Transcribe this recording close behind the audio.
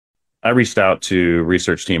I reached out to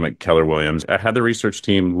research team at Keller Williams. I had the research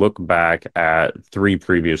team look back at three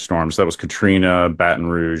previous storms. That was Katrina, Baton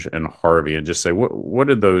Rouge, and Harvey, and just say, what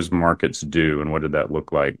did those markets do and what did that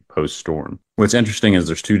look like post-storm? What's interesting is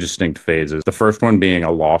there's two distinct phases. The first one being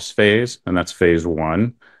a loss phase, and that's phase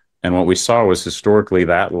one. And what we saw was historically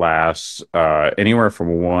that lasts anywhere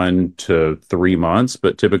from 1 to 3 months,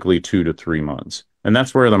 but typically 2 to 3 months. And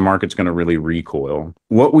that's where the market's going to really recoil.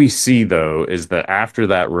 What we see, though, is that after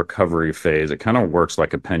that recovery phase, it kind of works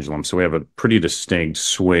like a pendulum. So we have a pretty distinct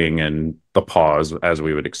swing and the pause, as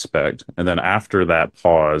we would expect. And then after that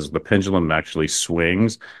pause, the pendulum actually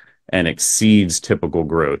swings and exceeds typical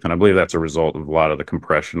growth. And I believe that's a result of a lot of the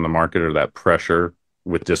compression in the market or that pressure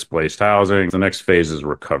with displaced housing. The next phase is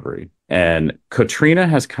recovery. And Katrina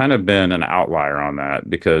has kind of been an outlier on that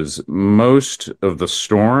because most of the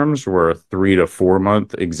storms were a 3 to 4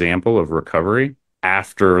 month example of recovery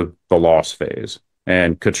after the loss phase.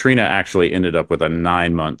 And Katrina actually ended up with a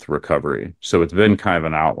 9 month recovery. So it's been kind of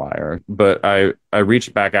an outlier. But I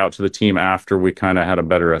reached back out to the team after we kind of had a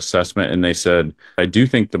better assessment, and they said, I do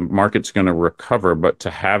think the market's going to recover, but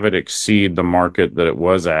to have it exceed the market that it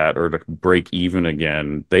was at or to break even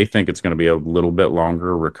again, they think it's going to be a little bit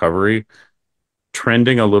longer recovery,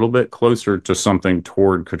 trending a little bit closer to something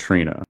toward Katrina.